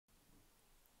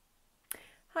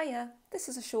Hiya, this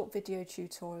is a short video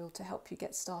tutorial to help you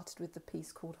get started with the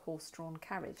piece called Horse-Drawn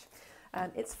Carriage.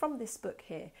 It's from this book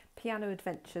here, Piano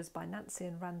Adventures by Nancy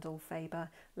and Randall Faber,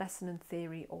 Lesson and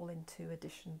Theory All in 2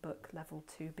 Edition Book Level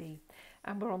 2B,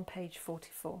 and we're on page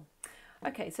 44.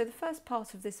 Okay, so the first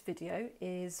part of this video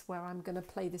is where I'm going to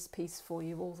play this piece for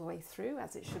you all the way through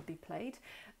as it should be played.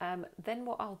 Then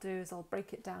what I'll do is I'll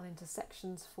break it down into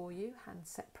sections for you, hands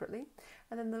separately.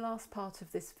 And then the last part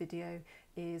of this video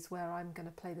is where I'm going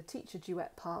to play the teacher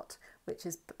duet part, which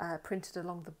is printed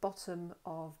along the bottom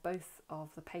of both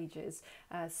of the pages,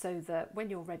 so that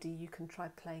when you're ready you can try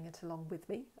playing it along with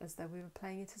me as though we were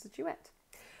playing it as a duet.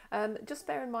 Just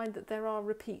bear in mind that there are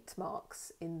repeat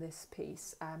marks in this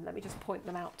piece. Let me just point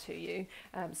them out to you.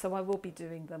 So I will be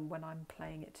doing them when I'm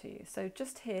playing it to you. So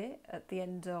just here at the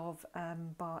end of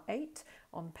bar 8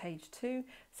 on page 2,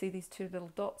 see these two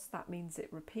little dots? That means it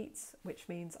repeats, which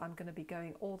means I'm going to be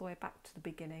going all the way back to the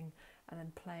beginning and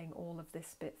then playing all of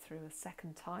this bit through a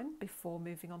second time before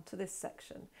moving on to this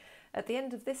section. At the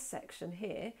end of this section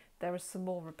here, there are some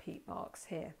more repeat marks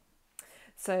here.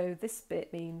 So this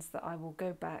bit means that I will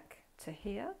go back to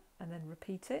here and then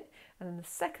repeat it, and then the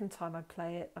second time I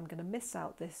play it I'm going to miss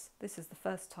out this is the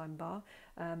first time bar,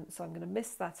 so I'm going to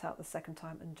miss that out the second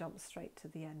time and jump straight to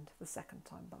the end the second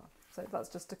time bar. So that's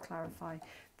just to clarify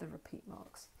the repeat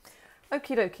marks.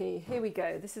 Okie dokie, here we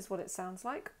go. This is what it sounds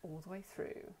like all the way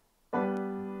through.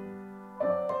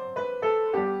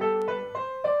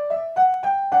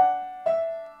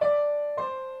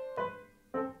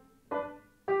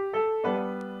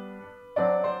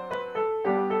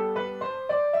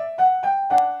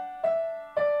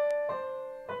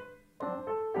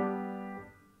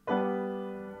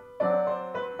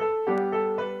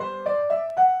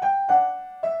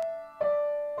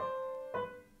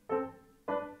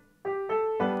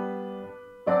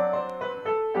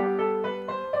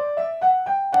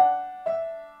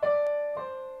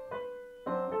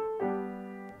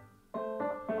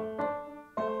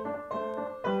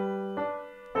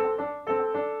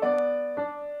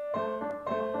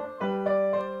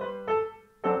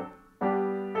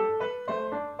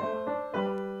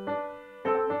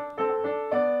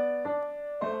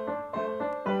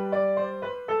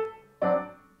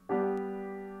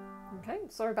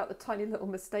 Sorry about the tiny little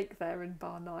mistake there in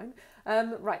bar 9.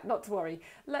 Right, not to worry.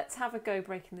 Let's have a go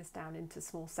breaking this down into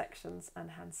small sections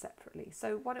and hands separately.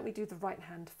 So why don't we do the right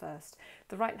hand first?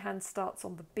 The right hand starts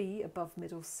on the B above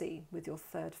middle C with your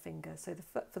third finger. So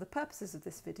for the purposes of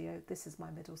this video, this is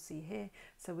my middle C here.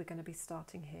 So we're going to be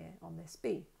starting here on this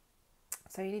B.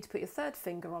 So you need to put your third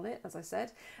finger on it, as I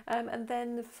said, and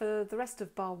then for the rest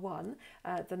of bar 1,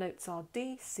 the notes are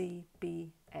D, C,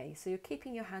 B, A. So you're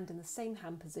keeping your hand in the same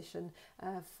hand position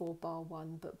for bar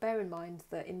 1, but bear in mind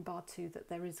that in bar 2 that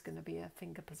there is going to be a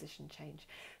finger position change.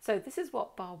 So this is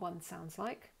what bar 1 sounds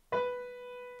like.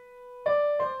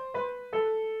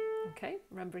 Okay,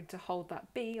 remembering to hold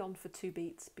that B on for 2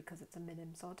 beats because it's a minim.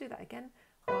 So I'll do that again.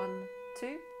 1,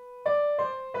 2.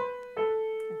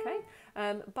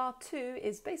 Okay, bar 2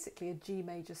 is basically a G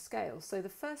major scale. So the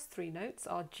first 3 notes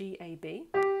are G, A, B.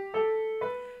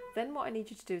 Then what I need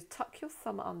you to do is tuck your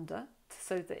thumb under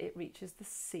so that it reaches the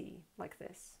C, like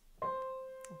this.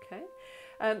 Okay,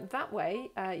 that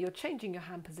way you're changing your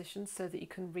hand position so that you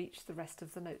can reach the rest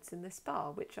of the notes in this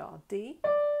bar, which are D,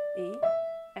 E,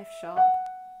 F sharp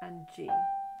and G.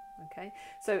 Okay,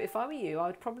 so if I were you, I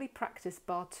would probably practice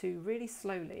bar 2 really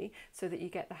slowly so that you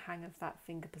get the hang of that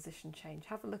finger position change.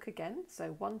 Have a look again.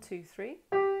 So 1, 2, 3,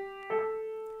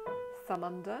 thumb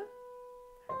under,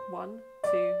 1,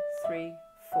 2, 3,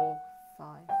 4, 5.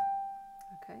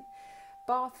 Okay,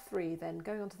 bar 3 then,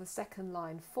 going on to the second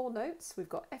line, 4 notes. We've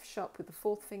got F sharp with the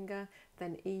 4th finger,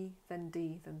 then E, then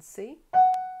D, then C.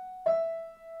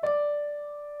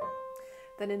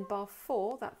 Then in bar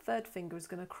 4, that third finger is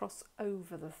going to cross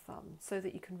over the thumb so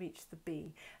that you can reach the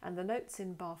B. And the notes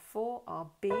in bar 4 are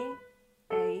B,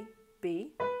 A,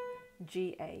 B,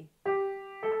 G, A.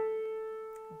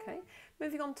 Okay,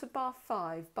 moving on to bar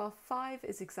 5. Bar 5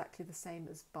 is exactly the same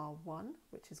as bar 1,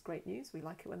 which is great news. We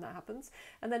like it when that happens.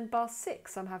 And then bar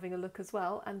 6, I'm having a look as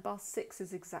well, and bar 6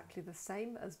 is exactly the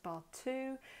same as bar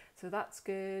 2. So that's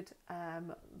good.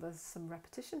 There's some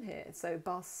repetition here. So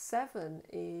bar 7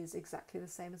 is exactly the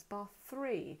same as bar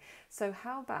 3. So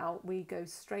how about we go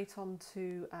straight on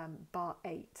to bar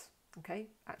 8? Okay,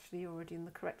 actually you're already in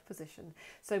the correct position.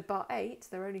 So bar 8,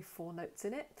 there are only 4 notes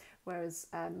in it, whereas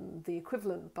the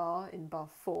equivalent bar in bar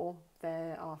 4,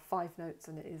 there are 5 notes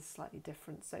and it is slightly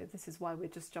different. So this is why we're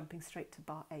just jumping straight to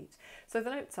bar 8. So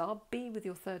the notes are B with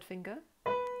your third finger,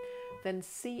 then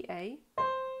C, A,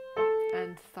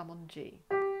 and thumb on G.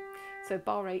 So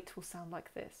bar 8 will sound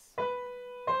like this.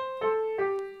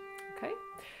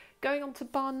 on to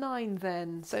bar 9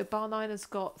 then. So bar 9 has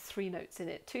got 3 notes in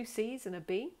it, 2 C's and a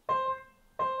B.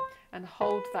 And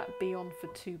hold that B on for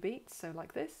 2 beats, so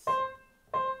like this.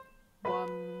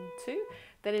 1, 2.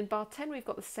 Then in bar 10 we've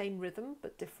got the same rhythm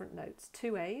but different notes,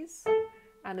 2 A's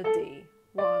and a D.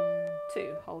 1,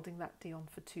 2, holding that D on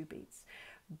for 2 beats.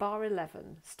 Bar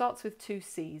 11 starts with 2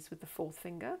 C's with the 4th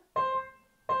finger.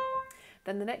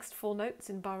 Then the next 4 notes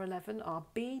in bar 11 are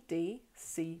B, D,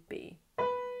 C, B.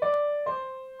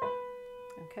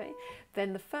 Okay,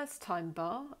 then the first time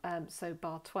bar, so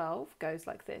bar 12 goes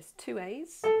like this, 2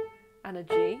 A's and a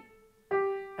G,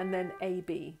 and then A,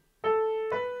 B.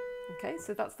 Okay,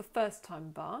 so that's the first time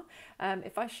bar.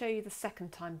 If I show you the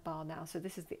second time bar now, so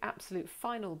this is the absolute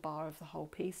final bar of the whole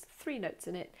piece, 3 notes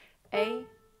in it, A,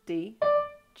 D,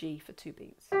 G for 2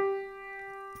 beats.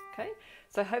 Okay,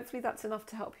 so hopefully that's enough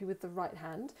to help you with the right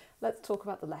hand. Let's talk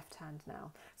about the left hand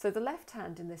now. So the left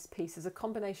hand in this piece is a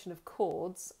combination of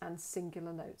chords and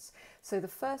singular notes. So the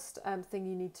first thing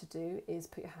you need to do is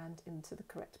put your hand into the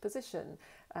correct position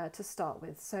to start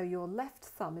with. So your left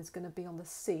thumb is going to be on the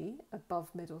C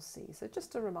above middle C. So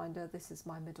just a reminder, this is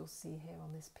my middle C here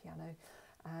on this piano,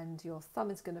 and your thumb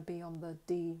is going to be on the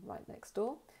D right next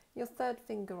door, your third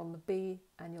finger on the B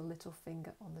and your little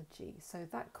finger on the G. So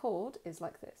that chord is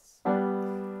like this,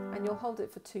 and you'll hold it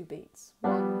for 2 beats,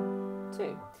 1,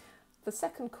 2. The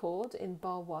second chord in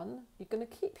bar 1, you're going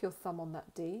to keep your thumb on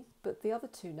that D, but the other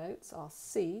 2 notes are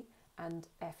C and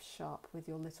F sharp with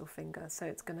your little finger, so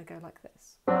it's going to go like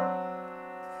this.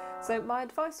 So my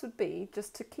advice would be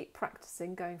just to keep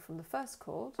practicing going from the first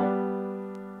chord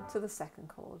to the second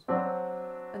chord,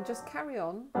 and just carry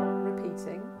on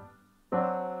repeating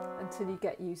until you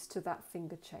get used to that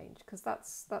finger change, because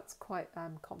that's quite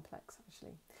complex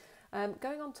actually.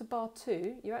 Going on to bar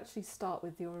 2, you actually start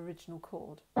with your original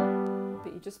chord,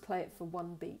 but you just play it for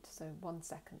 1 beat, so 1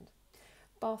 second.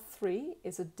 Bar 3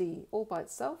 is a D all by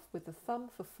itself with the thumb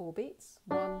for 4 beats,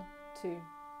 1, 2,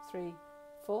 3,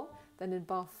 4. Then in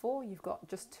bar 4 you've got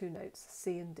just 2 notes,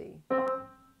 C and D,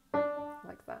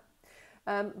 like that.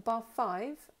 Bar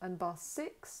 5 and bar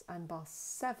 6 and bar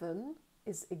 7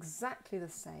 is exactly the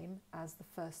same as the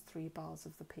first 3 bars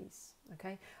of the piece.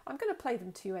 Okay, I'm going to play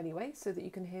them to you anyway so that you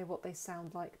can hear what they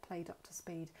sound like played up to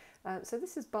speed. So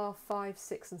this is bar 5,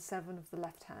 6 and 7 of the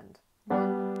left hand.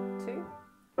 1, 2,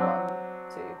 1,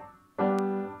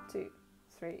 2, 2,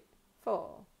 3,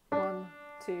 4. 1,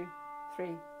 2,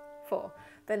 3, 4.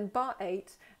 Then bar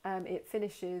 8, it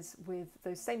finishes with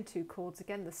those same 2 chords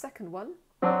again, the second one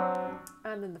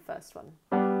and then the first one,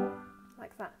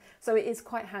 like that. So it is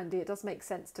quite handy. It does make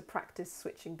sense to practice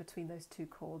switching between those 2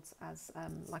 chords as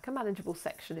like a manageable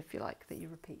section, if you like, that you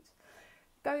repeat.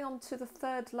 Going on to the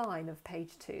third line of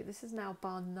page 2, this is now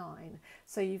bar 9.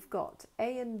 So you've got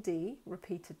A and D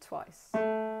repeated twice, like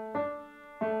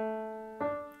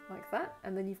that,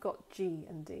 and then you've got G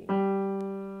and D.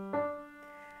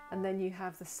 And then you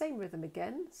have the same rhythm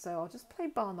again, so I'll just play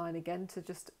bar 9 again to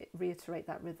just reiterate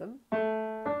that rhythm.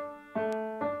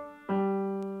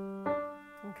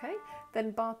 Okay,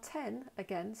 then bar 10,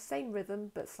 again, same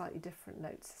rhythm but slightly different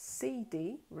notes. C,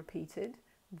 D, repeated,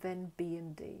 then B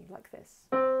and D, like this.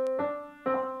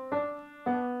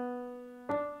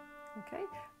 Okay,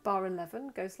 bar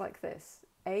 11 goes like this.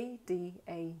 A, D,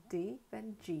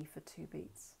 then G for 2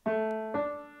 beats. 1,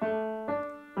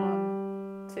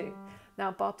 2.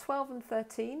 Now bar 12 and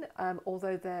 13,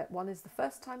 although one is the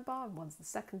first time bar and one's the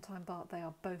second time bar, they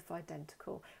are both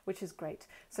identical, which is great.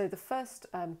 So the first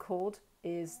chord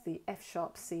is the F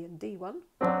sharp, C and D one,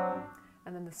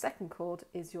 and then the second chord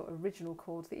is your original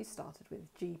chord that you started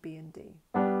with, G, B and D.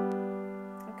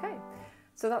 Okay,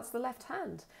 so that's the left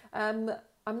hand. I'm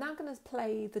now going to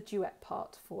play the duet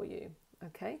part for you.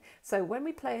 Okay, so when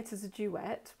we play it as a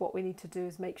duet, what we need to do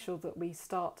is make sure that we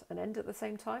start and end at the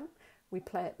same time. We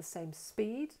play at the same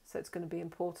speed, so it's going to be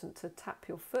important to tap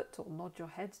your foot or nod your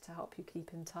head to help you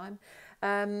keep in time.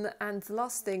 And the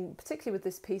last thing, particularly with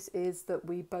this piece, is that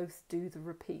we both do the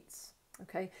repeats.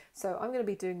 Okay, so I'm going to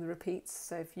be doing the repeats,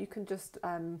 so if you can just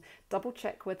double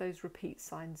check where those repeat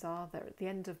signs are. They're at the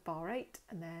end of bar 8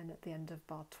 and then at the end of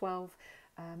bar 12.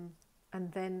 And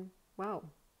then, well,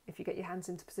 if you get your hands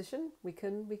into position, we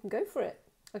can go for it.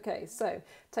 Okay, so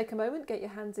take a moment, get your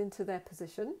hands into their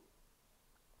position.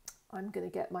 I'm going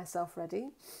to get myself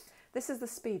ready. This is the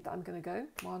speed that I'm going to go.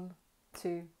 1,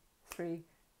 2, 3,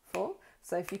 4.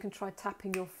 So if you can try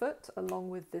tapping your foot along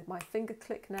with my finger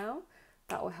click now,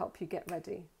 that will help you get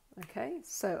ready. Okay,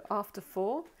 so after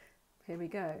 4, here we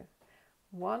go.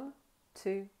 1,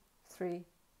 2, 3,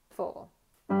 4.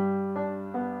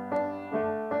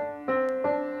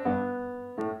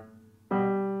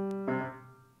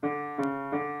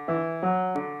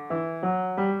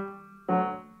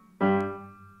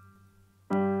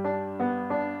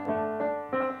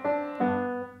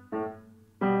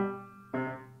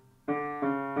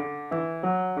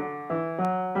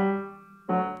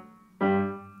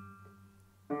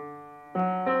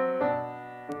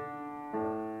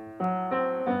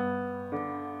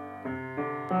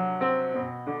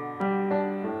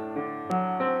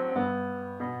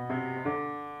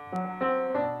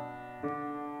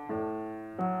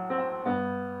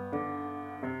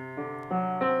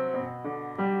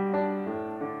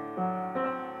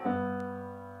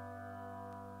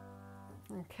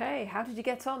 How did you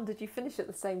get on? Did you finish at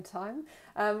the same time?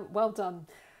 Well done.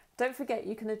 Don't forget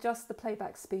you can adjust the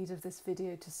playback speed of this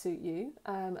video to suit you,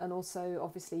 and also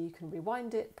obviously you can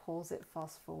rewind it, pause it,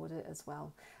 fast forward it as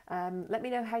well. Let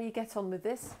me know how you get on with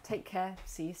this. Take care,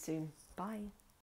 see you soon. Bye.